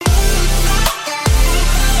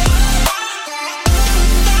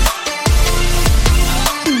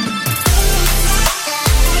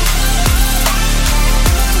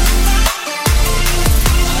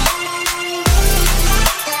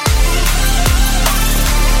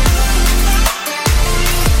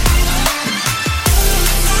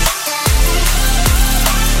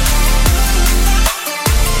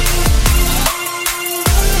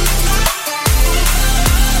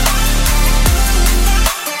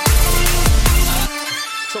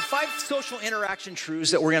5 social interaction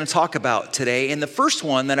truths that we're going to talk about today. And the first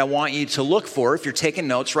one that I want you to look for, if you're taking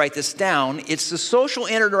notes, write this down. It's the social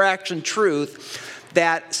interaction truth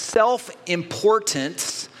that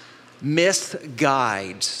self-importance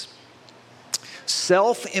misguides.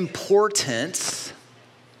 Self-importance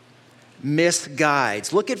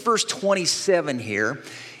misguides. Look at verse 27 here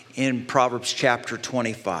in Proverbs chapter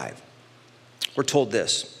 25. We're told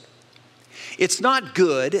this: it's not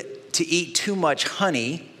good to eat too much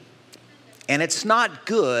honey, and it's not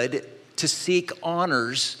good to seek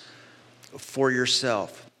honors for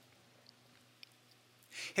yourself.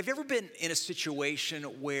 Have you ever been in a situation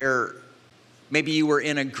where maybe you were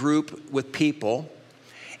in a group with people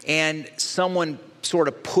and someone sort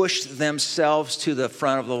of pushed themselves to the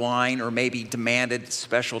front of the line or maybe demanded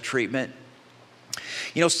special treatment?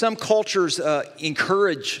 You know, some cultures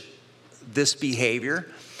encourage this behavior.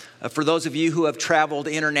 For those of you who have traveled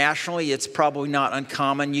internationally, it's probably not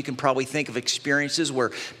uncommon. You can probably think of experiences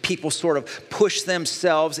where people sort of push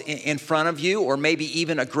themselves in front of you, or maybe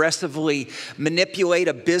even aggressively manipulate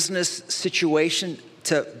a business situation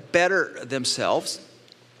to better themselves.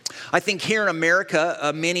 I think here in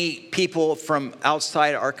America, many people from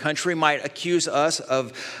outside our country might accuse us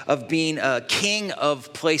of being a king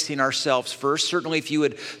of placing ourselves first. Certainly, if you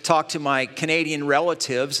would talk to my Canadian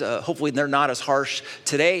relatives, hopefully they're not as harsh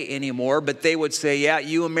today anymore, but they would say, yeah,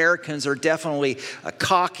 you Americans are definitely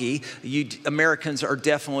cocky. You Americans are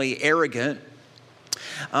definitely arrogant.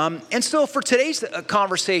 And so for today's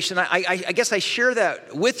conversation, I guess I share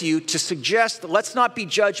that with you to suggest that let's not be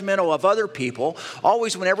judgmental of other people.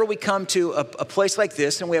 Always, whenever we come to a place like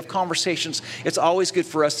this and we have conversations, it's always good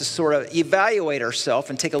for us to sort of evaluate ourselves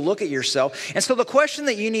and take a look at yourself. And so the question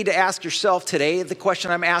that you need to ask yourself today, the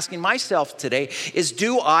question I'm asking myself today, is,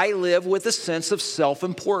 do I live with a sense of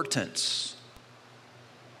self-importance?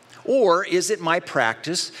 Or is it my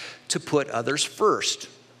practice to put others first,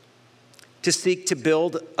 to seek to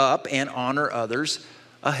build up and honor others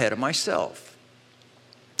ahead of myself?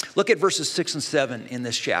 Look at verses 6 and 7 in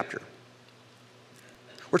this chapter.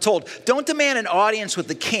 We're told, don't demand an audience with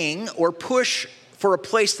the king or push for a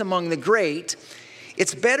place among the great.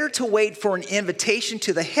 It's better to wait for an invitation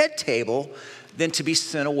to the head table than to be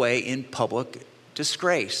sent away in public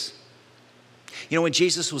disgrace. You know, when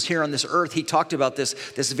Jesus was here on this earth, he talked about this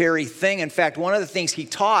very thing. In fact, one of the things he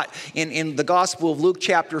taught in the Gospel of Luke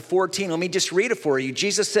chapter 14, let me just read it for you.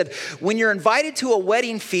 Jesus said, when you're invited to a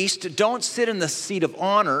wedding feast, don't sit in the seat of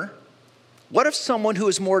honor. What if someone who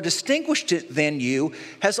is more distinguished than you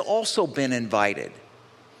has also been invited?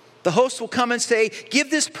 The host will come and say, give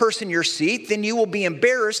this person your seat. Then you will be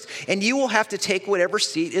embarrassed and you will have to take whatever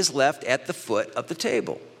seat is left at the foot of the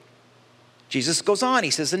table. Jesus goes on, he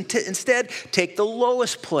says, instead, take the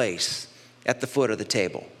lowest place at the foot of the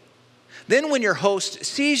table. Then when your host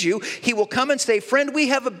sees you, he will come and say, friend, we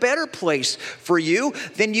have a better place for you.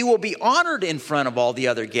 Then you will be honored in front of all the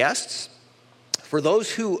other guests. For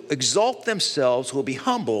those who exalt themselves will be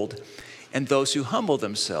humbled, and those who humble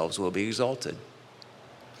themselves will be exalted.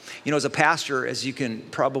 You know, as a pastor, as you can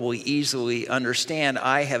probably easily understand,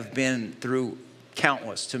 I have been through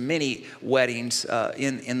countless, to many weddings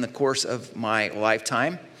in the course of my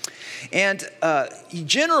lifetime. And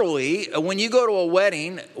generally, when you go to a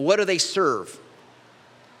wedding, what do they serve?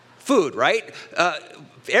 Food, right?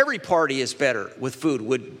 Every party is better with food.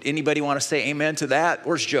 Would anybody want to say amen to that?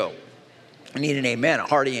 Where's Joe? I need an amen, a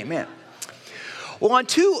hearty amen. Well, on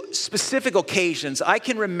 2 specific occasions, I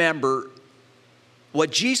can remember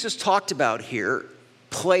what Jesus talked about here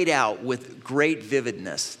played out with great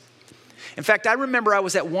vividness. In fact, I remember I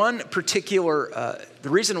was at one particular, the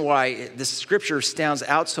reason why this scripture stands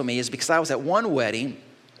out to me is because I was at one wedding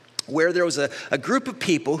where there was a group of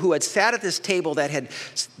people who had sat at this table that had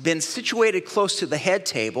been situated close to the head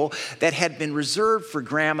table that had been reserved for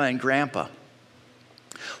grandma and grandpa.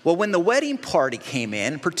 Well, when the wedding party came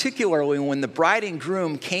in, particularly when the bride and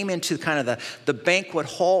groom came into kind of the banquet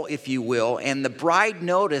hall, if you will, and the bride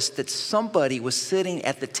noticed that somebody was sitting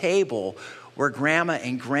at the table where grandma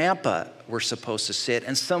and grandpa were supposed to sit,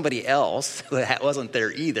 and somebody else that wasn't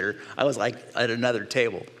there either. I was like at another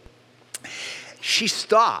table. She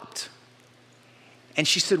stopped and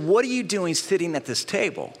she said, what are you doing sitting at this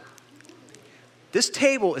table? This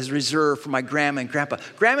table is reserved for my grandma and grandpa.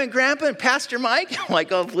 Grandma and grandpa and Pastor Mike? I'm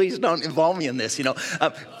like, oh, please don't involve me in this,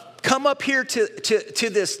 come up here to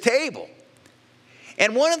this table.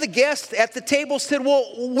 And one of the guests at the table said,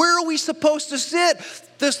 well, where are we supposed to sit?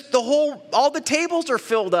 All the tables are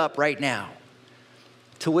filled up right now.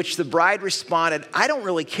 To which the bride responded, I don't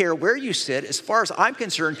really care where you sit. As far as I'm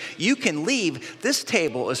concerned, you can leave. This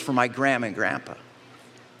table is for my grandma and grandpa.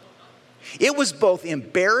 It was both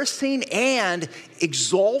embarrassing and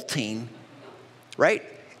exalting, right,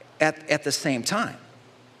 at the same time.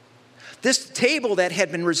 This table that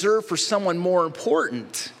had been reserved for someone more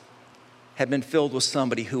important had been filled with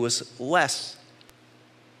somebody who was less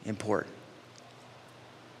important.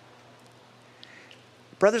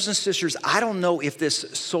 Brothers and sisters, I don't know if this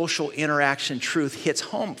social interaction truth hits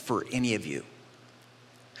home for any of you,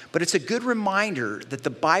 but it's a good reminder that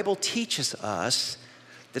the Bible teaches us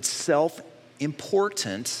that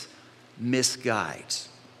self-importance misguides.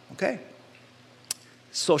 Okay?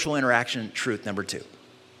 Social interaction truth number 2.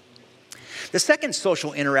 The second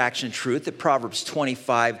social interaction truth that Proverbs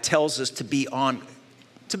 25 tells us to be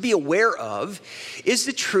aware of is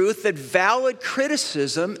the truth that valid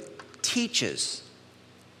criticism teaches.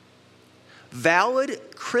 Valid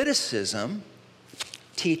criticism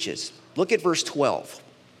teaches. Look at verse 12.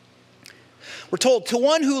 We're told, to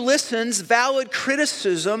one who listens, valid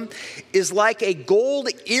criticism is like a gold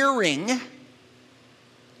earring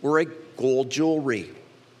or a gold jewelry.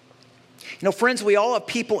 You know, friends, we all have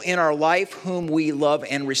people in our life whom we love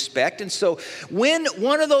and respect. And so when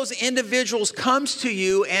one of those individuals comes to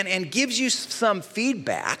you and gives you some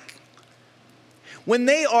feedback, when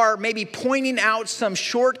they are maybe pointing out some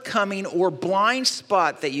shortcoming or blind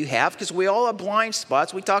spot that you have, because we all have blind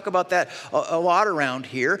spots, we talk about that a lot around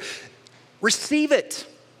here, receive it.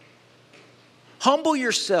 Humble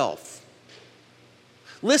yourself.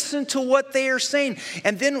 Listen to what they are saying.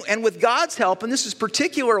 And with God's help, and this is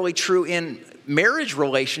particularly true in marriage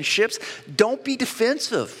relationships, don't be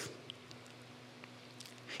defensive.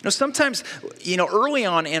 You know, sometimes, early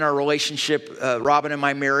on in our relationship, Robin and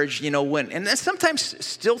my marriage, and sometimes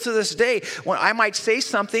still to this day, when I might say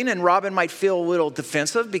something and Robin might feel a little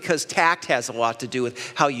defensive because tact has a lot to do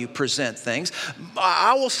with how you present things.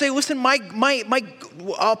 I will say, listen,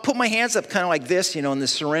 I'll put my hands up kind of like this, in the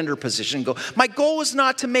surrender position and go, my goal is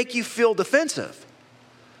not to make you feel defensive.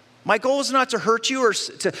 My goal is not to hurt you or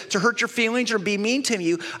to hurt your feelings or be mean to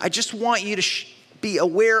you. I just want you to be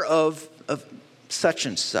aware of such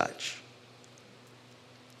and such.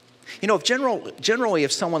 Generally,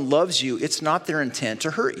 if someone loves you, it's not their intent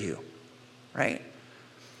to hurt you, right?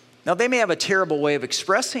 Now, they may have a terrible way of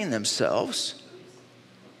expressing themselves.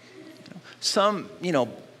 Some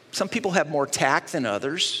people have more tact than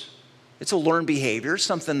others. It's a learned behavior,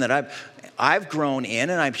 something that I've grown in,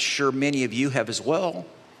 and I'm sure many of you have as well.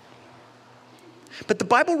 But the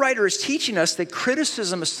Bible writer is teaching us that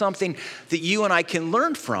criticism is something that you and I can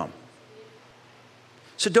learn from.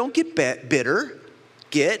 So don't get bitter,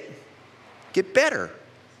 get better.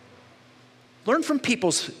 Learn from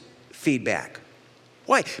people's feedback.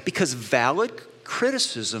 Why? Because valid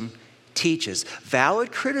criticism teaches.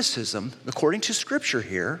 Valid criticism, according to Scripture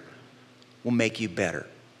here, will make you better.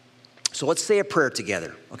 So let's say a prayer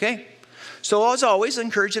together, okay? So as always, I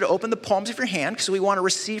encourage you to open the palms of your hand because we want to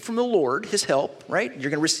receive from the Lord His help, right?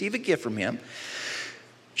 You're going to receive a gift from Him.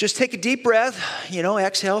 Just take a deep breath,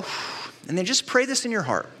 exhale. And then just pray this in your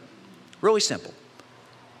heart. Really simple.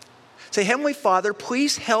 Say, Heavenly Father,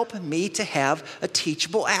 please help me to have a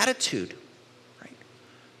teachable attitude. Right?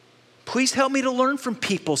 Please help me to learn from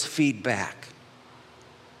people's feedback.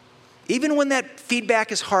 Even when that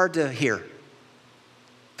feedback is hard to hear.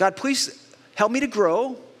 God, please help me to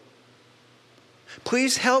grow.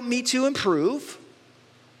 Please help me to improve.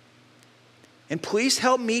 And please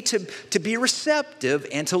help me to be receptive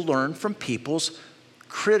and to learn from people's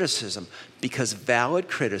criticism, because valid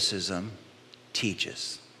criticism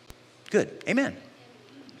teaches. Good. Amen.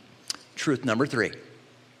 Truth number 3.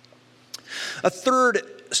 A third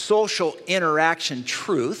social interaction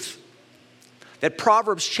truth that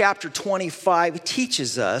Proverbs chapter 25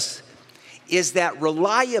 teaches us is that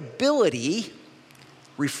reliability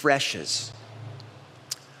refreshes.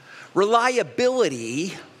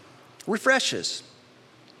 Reliability refreshes.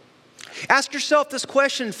 Ask yourself this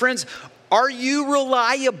question, friends. Are you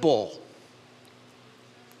reliable?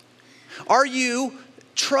 Are you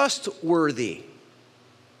trustworthy?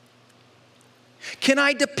 Can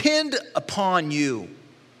I depend upon you?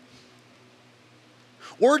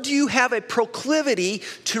 Or do you have a proclivity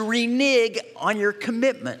to renege on your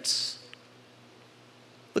commitments?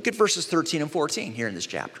 Look at verses 13 and 14 here in this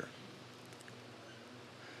chapter.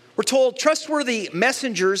 We're told trustworthy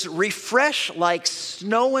messengers refresh like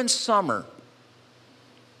snow in summer.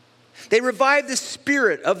 They revive the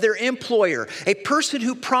spirit of their employer. A person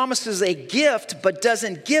who promises a gift but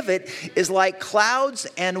doesn't give it is like clouds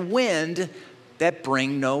and wind that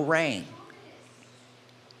bring no rain.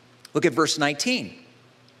 Look at verse 19.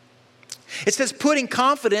 It says, putting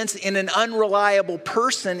confidence in an unreliable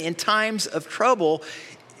person in times of trouble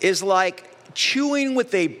is like chewing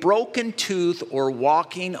with a broken tooth or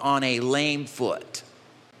walking on a lame foot.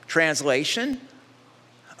 Translation,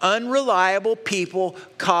 unreliable people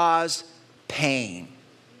cause pain.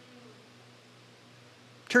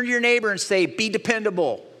 Turn to your neighbor and say, be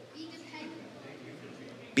dependable.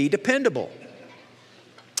 Be dependable.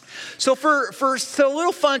 So for a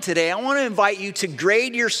little fun today, I want to invite you to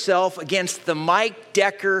grade yourself against the Mike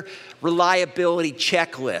Decker reliability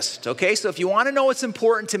checklist. Okay, so if you want to know what's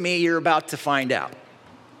important to me, you're about to find out.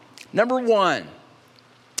 Number 1,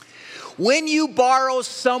 when you borrow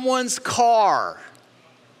someone's car,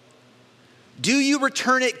 do you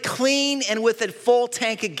return it clean and with a full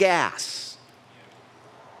tank of gas?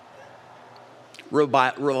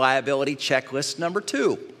 Reliability checklist number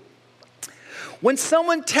 2. When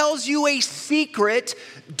someone tells you a secret,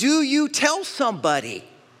 do you tell somebody?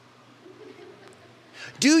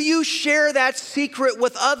 Do you share that secret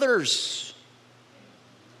with others?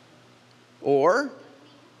 Or,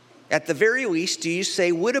 at the very least, do you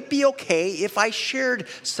say, would it be okay if I shared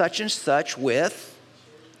such and such with?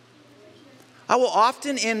 I will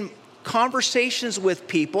often in conversations with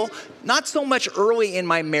people, not so much early in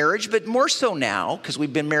my marriage, but more so now, because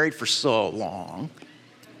we've been married for so long.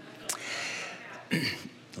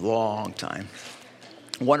 Long time.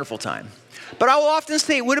 Wonderful time. But I will often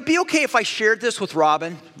say, would it be okay if I shared this with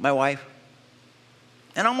Robin, my wife?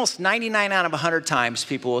 And almost 99 out of 100 times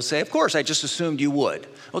people will say, of course, I just assumed you would.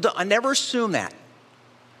 Well, I never assume that.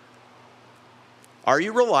 Are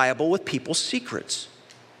you reliable with people's secrets?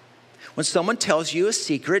 When someone tells you a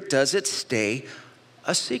secret, does it stay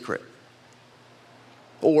a secret?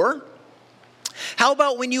 Or, how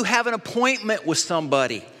about when you have an appointment with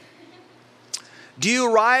somebody? Do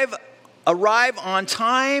you arrive on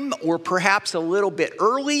time or perhaps a little bit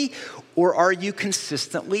early, or are you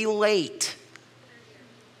consistently late?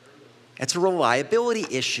 It's a reliability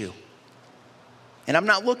issue. And I'm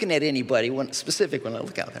not looking at anybody specific when I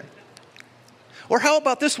look out there. Or how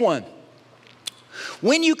about this one?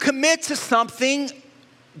 When you commit to something,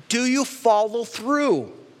 do you follow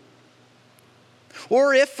through?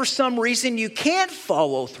 Or if for some reason you can't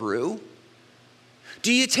follow through,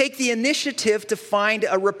 do you take the initiative to find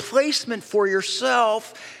a replacement for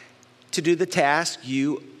yourself to do the task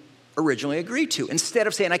you originally agreed to, instead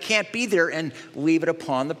of saying, I can't be there, and leave it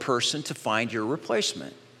upon the person to find your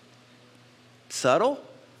replacement? Subtle,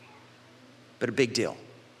 but a big deal.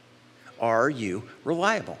 Are you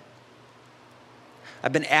reliable?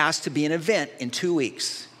 I've been asked to be an event in 2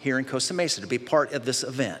 weeks here in Costa Mesa, to be part of this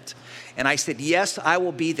event. And I said, yes, I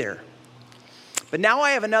will be there. But now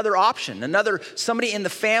I have another option. Somebody in the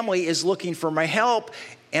family is looking for my help.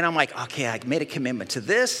 And I'm like, okay, I made a commitment to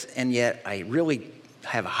this, and yet I really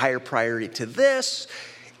have a higher priority to this.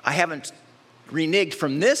 I haven't reneged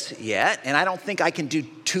from this yet, and I don't think I can do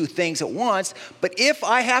 2 things at once. But if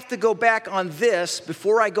I have to go back on this,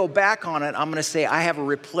 before I go back on it, I'm going to say I have a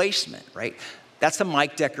replacement, right? That's a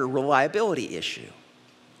Mike Decker reliability issue.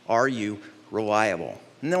 Are you reliable?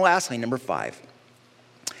 And then lastly, number 5.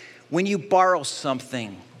 When you borrow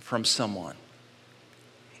something from someone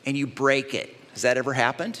and you break it, has that ever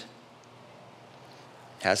happened?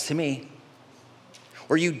 Has to me.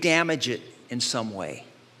 Or you damage it in some way.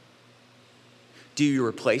 Do you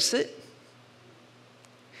replace it?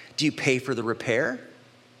 Do you pay for the repair?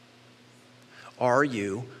 Are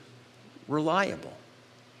you reliable?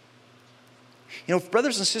 You know,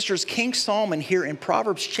 brothers and sisters, King Solomon here in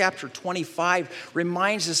Proverbs chapter 25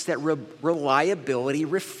 reminds us that reliability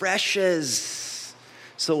refreshes.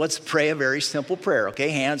 So let's pray a very simple prayer, okay?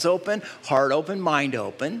 Hands open, heart open, mind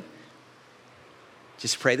open.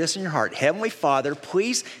 Just pray this in your heart. Heavenly Father,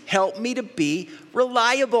 please help me to be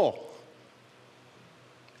reliable.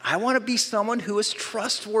 I want to be someone who is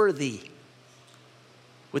trustworthy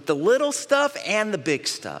with the little stuff and the big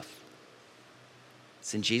stuff.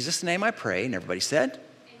 It's in Jesus' name I pray. And everybody said?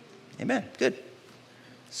 Amen. Good.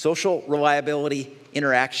 Social reliability,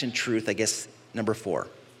 interaction, truth, I guess, number 4.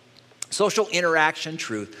 Social interaction,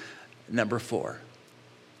 truth, number 4.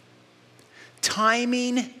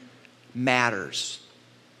 Timing matters.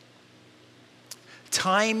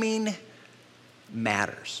 Timing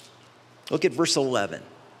matters. Look at verse 11.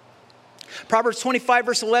 Proverbs 25,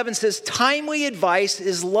 verse 11 says, timely advice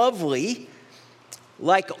is lovely,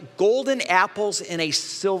 like golden apples in a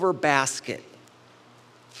silver basket.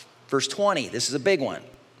 Verse 20, this is a big one.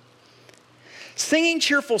 Singing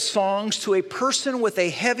cheerful songs to a person with a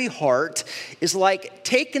heavy heart is like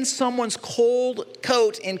taking someone's cold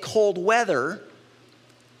coat in cold weather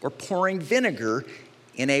or pouring vinegar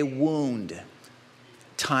in a wound.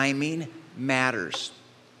 Timing matters.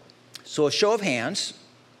 So a show of hands,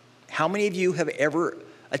 how many of you have ever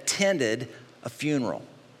attended a funeral.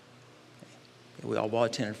 We all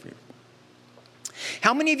attended a funeral.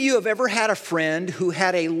 How many of you have ever had a friend who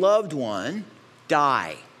had a loved one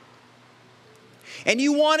die? And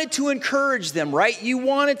you wanted to encourage them, right? You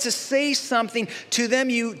wanted to say something to them,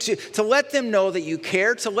 to let them know that you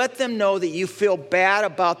care, to let them know that you feel bad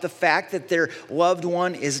about the fact that their loved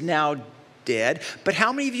one is now dead. But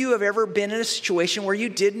how many of you have ever been in a situation where you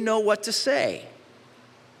didn't know what to say?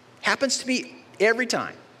 Happens to me every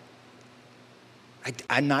time.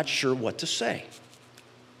 I'm not sure what to say.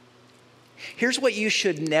 Here's what you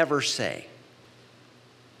should never say.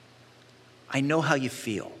 I know how you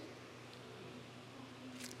feel.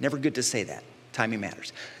 Never good to say that. Timing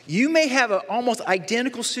matters. You may have an almost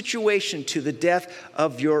identical situation to the death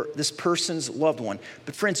of this person's loved one.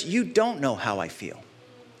 But friends, you don't know how I feel.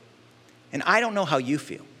 And I don't know how you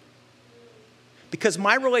feel. Because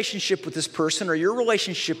my relationship with this person or your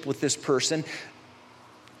relationship with this person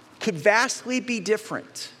could vastly be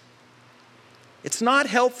different. It's not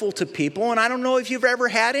helpful to people, and I don't know if you've ever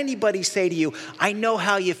had anybody say to you, I know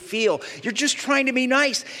how you feel. You're just trying to be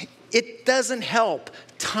nice. It doesn't help.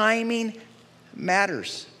 Timing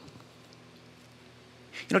matters.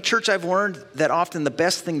 You know, church, I've learned that often the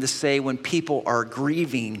best thing to say when people are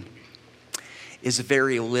grieving is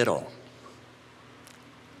very little.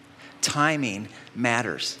 Timing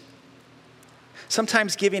matters.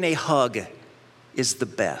 Sometimes giving a hug is the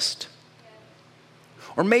best.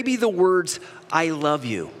 Or maybe the words, I love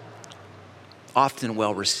you, often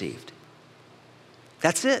well received.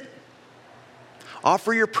 That's it.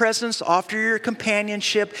 Offer your presence, offer your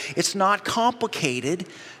companionship. It's not complicated.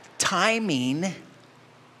 Timing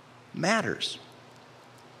matters.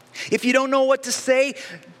 If you don't know what to say,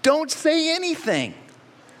 don't say anything.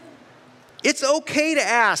 It's okay to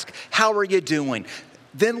ask, how are you doing?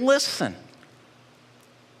 Then listen.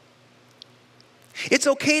 It's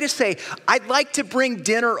okay to say, I'd like to bring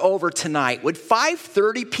dinner over tonight. Would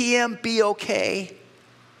 5:30 p.m. be okay?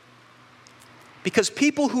 Because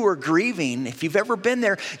people who are grieving, if you've ever been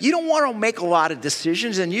there, you don't want to make a lot of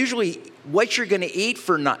decisions. And usually what you're going to eat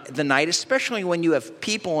for the night, especially when you have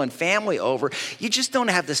people and family over, you just don't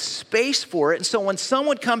have the space for it. And so when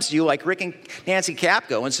someone comes to you, like Rick and Nancy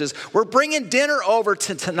Capco, and says, we're bringing dinner over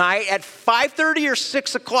tonight at 5:30 or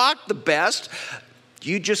 6 o'clock, the best,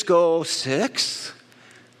 you just go 6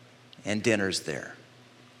 and dinner's there.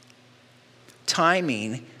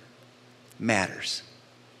 Timing matters.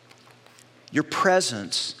 Your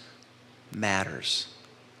presence matters.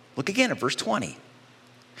 Look again at verse 20.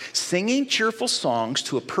 Singing cheerful songs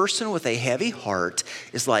to a person with a heavy heart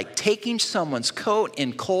is like taking someone's coat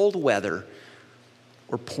in cold weather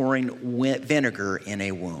or pouring vinegar in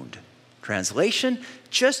a wound. Translation,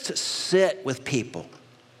 just sit with people.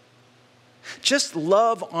 Just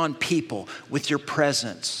love on people with your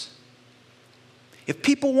presence. If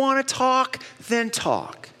people want to talk, then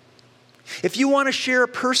talk. If you want to share a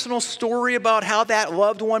personal story about how that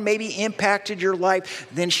loved one maybe impacted your life,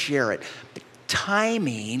 then share it. But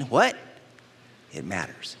timing, what? It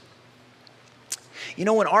matters. You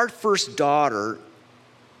know, when our first daughter,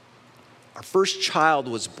 our first child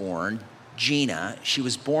was born, Gina, she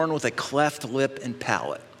was born with a cleft lip and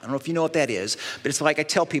palate. I don't know if you know what that is, but it's like, I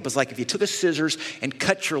tell people, it's like if you took a scissors and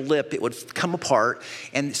cut your lip, it would come apart.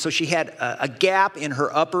 And so she had a gap in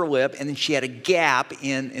her upper lip, and then she had a gap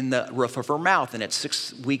in the roof of her mouth. And at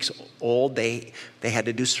 6 weeks old, they had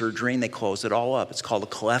to do surgery, and they closed it all up. It's called a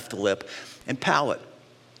cleft lip and palate.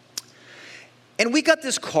 And we got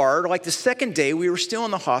this card, like the second day, we were still in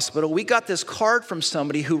the hospital. We got this card from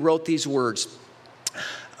somebody who wrote these words.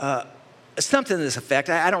 Something to this effect.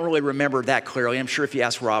 I don't really remember that clearly. I'm sure if you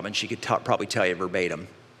ask Robin, she could probably tell you verbatim.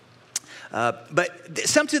 But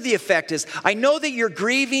something to the effect is, I know that you're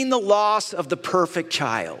grieving the loss of the perfect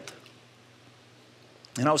child.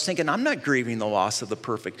 And I was thinking, I'm not grieving the loss of the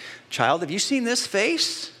perfect child. Have you seen this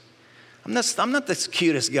face? I'm not the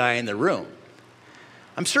cutest guy in the room.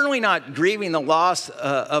 I'm certainly not grieving the loss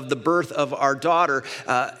of the birth of our daughter,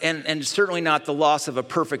 and certainly not the loss of a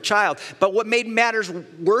perfect child. But what made matters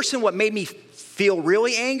worse and what made me feel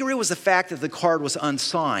really angry was the fact that the card was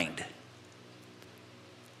unsigned.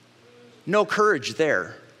 No courage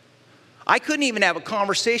there. I couldn't even have a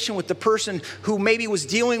conversation with the person who maybe was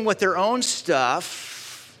dealing with their own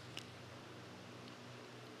stuff,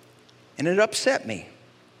 and it upset me.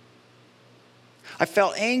 I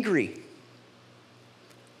felt angry.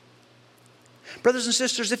 Brothers and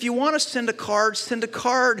sisters, if you want to send a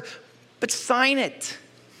card, but sign it.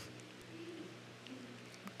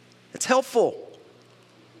 It's helpful.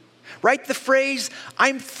 Write the phrase,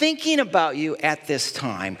 I'm thinking about you at this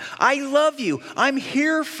time. I love you. I'm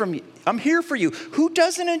here I'm here for you. Who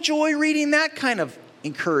doesn't enjoy reading that kind of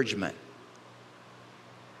encouragement?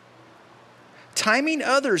 Timing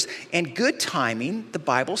others, and good timing, the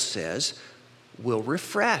Bible says, will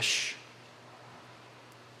refresh.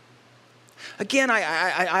 Again,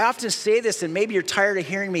 I often say this, and maybe you're tired of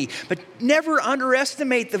hearing me, but never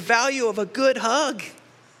underestimate the value of a good hug.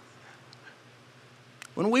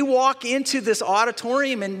 When we walk into this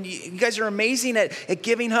auditorium, and you guys are amazing at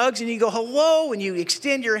giving hugs, and you go hello, and you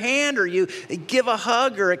extend your hand, or you give a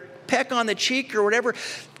hug or a peck on the cheek or whatever,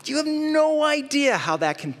 you have no idea how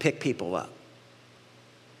that can pick people up.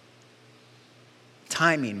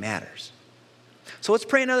 Timing matters. So let's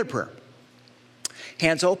pray another prayer.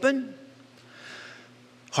 Hands open,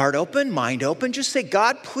 heart open, mind open. Just say,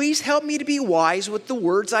 God, please help me to be wise with the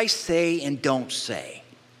words I say and don't say.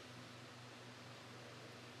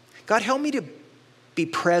 God, help me to be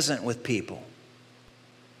present with people.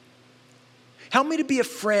 Help me to be a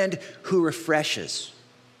friend who refreshes.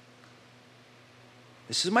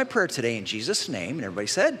 This is my prayer today in Jesus' name. And everybody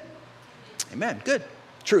said, amen. Good.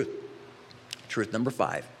 Truth. Truth number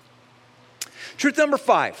 5. Truth number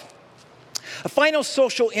 5. A final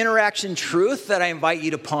social interaction truth that I invite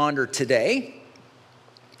you to ponder today,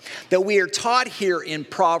 that we are taught here in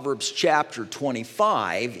Proverbs chapter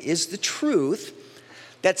 25, is the truth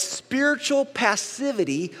that spiritual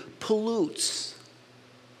passivity pollutes.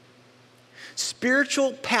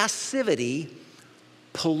 Spiritual passivity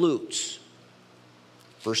pollutes.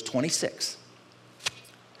 Verse 26.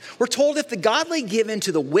 We're told if the godly give in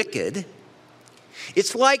to the wicked,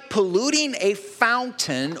 it's like polluting a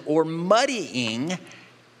fountain or muddying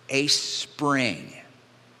a spring.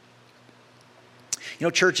 You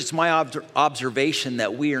know, church, it's my observation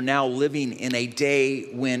that we are now living in a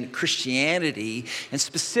day when Christianity, and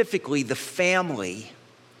specifically the family,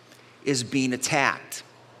 is being attacked.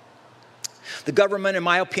 The government, in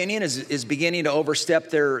my opinion, is beginning to overstep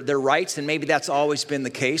their rights, and maybe that's always been the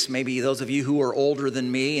case. Maybe those of you who are older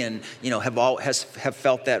than me and have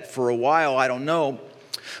felt that for a while, I don't know.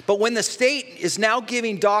 But when the state is now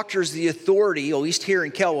giving doctors the authority, at least here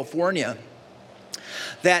in California,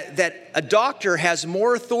 that a doctor has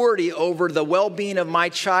more authority over the well-being of my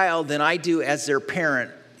child than I do as their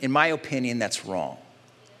parent, in my opinion, that's wrong.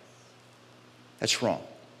 That's wrong.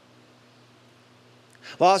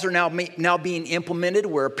 Laws are now being implemented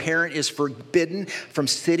where a parent is forbidden from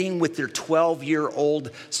sitting with their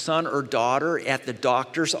 12-year-old son or daughter at the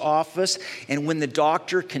doctor's office. And when the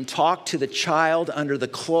doctor can talk to the child under the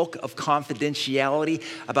cloak of confidentiality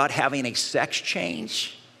about having a sex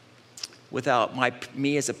change without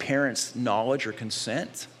me as a parent's knowledge or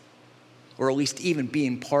consent, or at least even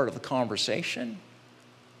being part of the conversation.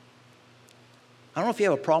 I don't know if you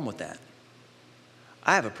have a problem with that.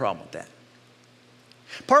 I have a problem with that.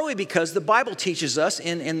 Partly because the Bible teaches us,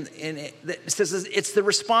 it says it's the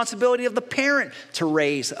responsibility of the parent to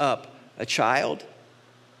raise up a child,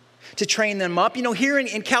 to train them up. You know, here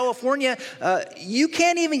in California, you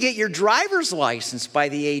can't even get your driver's license by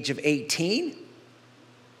the age of 18.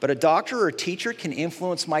 But a doctor or a teacher can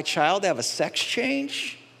influence my child to have a sex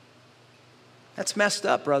change? That's messed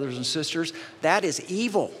up, brothers and sisters. That is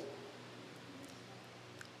evil.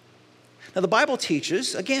 Now, the Bible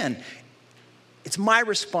teaches, again, it's my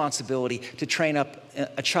responsibility to train up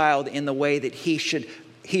a child in the way that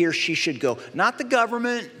he or she should go. Not the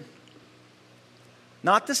government,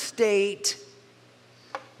 not the state,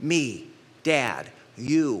 me, dad,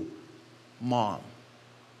 you, mom.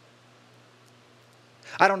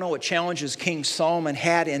 I don't know what challenges King Solomon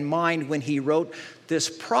had in mind when he wrote this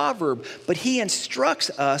proverb, but he instructs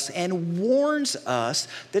us and warns us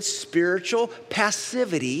that spiritual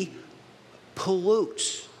passivity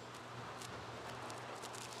pollutes.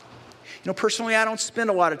 You know, personally, I don't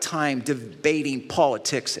spend a lot of time debating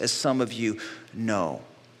politics, as some of you know.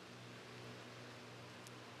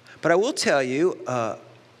 But I will tell you,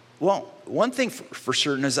 one thing for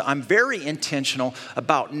certain is I'm very intentional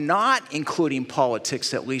about not including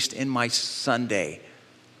politics, at least in my Sunday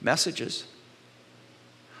messages.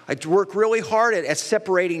 I work really hard at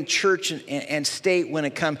separating church and state when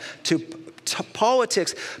it comes to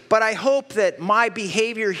politics, but I hope that my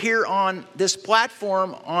behavior here on this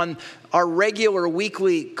platform, on our regular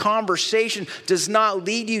weekly conversation, does not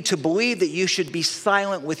lead you to believe that you should be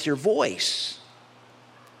silent with your voice.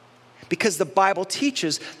 Because the Bible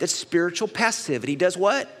teaches that spiritual passivity does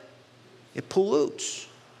what? It pollutes.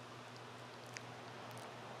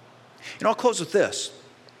 And I'll close with this.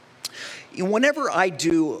 Whenever I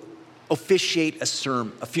do officiate a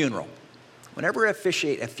funeral,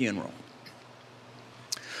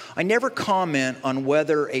 I never comment on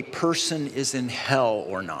whether a person is in hell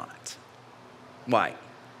or not. Why?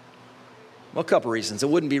 Well, a couple reasons. It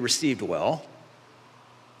wouldn't be received well.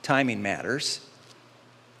 Timing matters.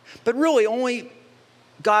 But really, only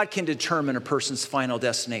God can determine a person's final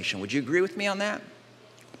destination. Would you agree with me on that?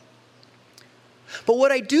 But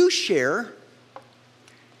what I do share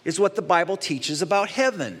is what the Bible teaches about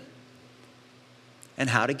heaven and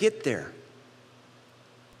how to get there.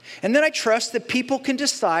 And then I trust that people can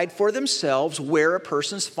decide for themselves where a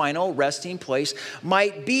person's final resting place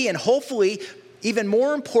might be. And hopefully, even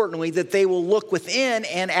more importantly, that they will look within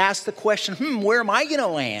and ask the question, where am I going to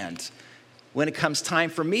land when it comes time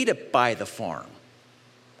for me to buy the farm?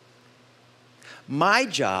 My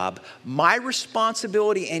job, my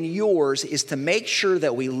responsibility, and yours is to make sure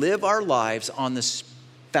that we live our lives on the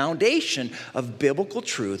foundation of biblical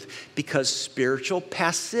truth, because spiritual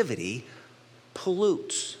passivity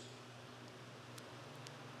pollutes.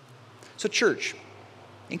 So, church,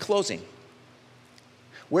 in closing,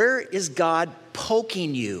 where is God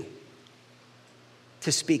poking you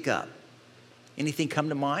to speak up? Anything come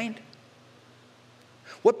to mind?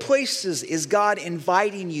 What places is God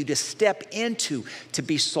inviting you to step into to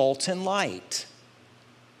be salt and light?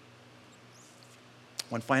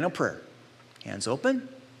 One final prayer. Hands open,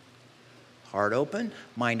 heart open,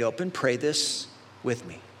 mind open. Pray this with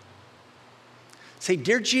me. Say,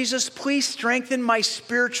 "Dear Jesus, please strengthen my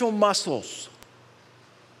spiritual muscles.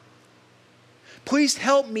 Please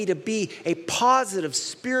help me to be a positive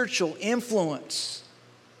spiritual influence,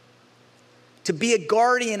 to be a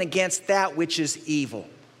guardian against that which is evil,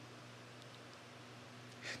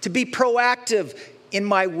 to be proactive in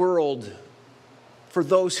my world for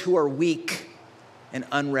those who are weak and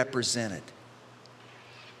unrepresented."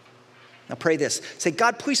 Now pray this. Say,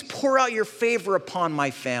 "God, please pour out your favor upon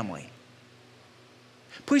my family.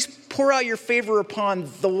 Please pour out your favor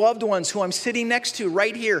upon the loved ones who I'm sitting next to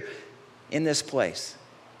right here in this place.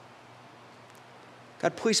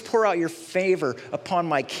 God, please pour out your favor upon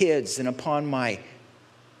my kids and upon my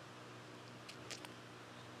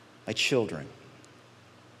children.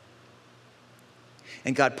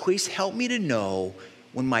 And God, please help me to know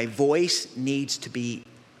when my voice needs to be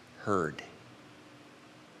heard.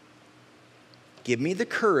 Give me the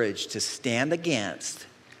courage to stand against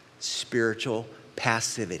spiritual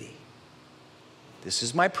passivity." This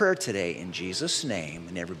is my prayer today in Jesus' name.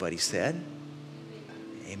 And everybody said,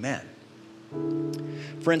 amen.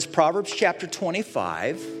 Friends, Proverbs chapter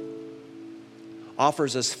 25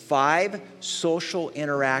 offers us 5 social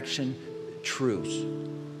interaction truths.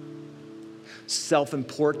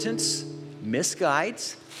 Self-importance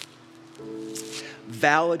misguides.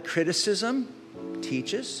 Valid criticism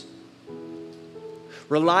teaches.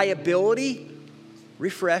 Reliability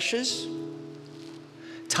refreshes.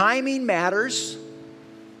 Timing matters.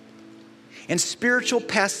 And spiritual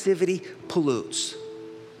passivity pollutes.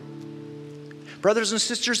 Brothers and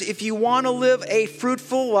sisters, if you want to live a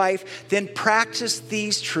fruitful life, then practice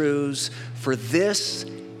these truths, for this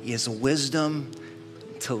is wisdom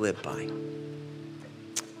to live by.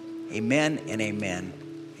 Amen and amen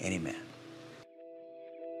and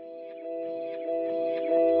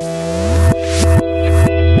amen.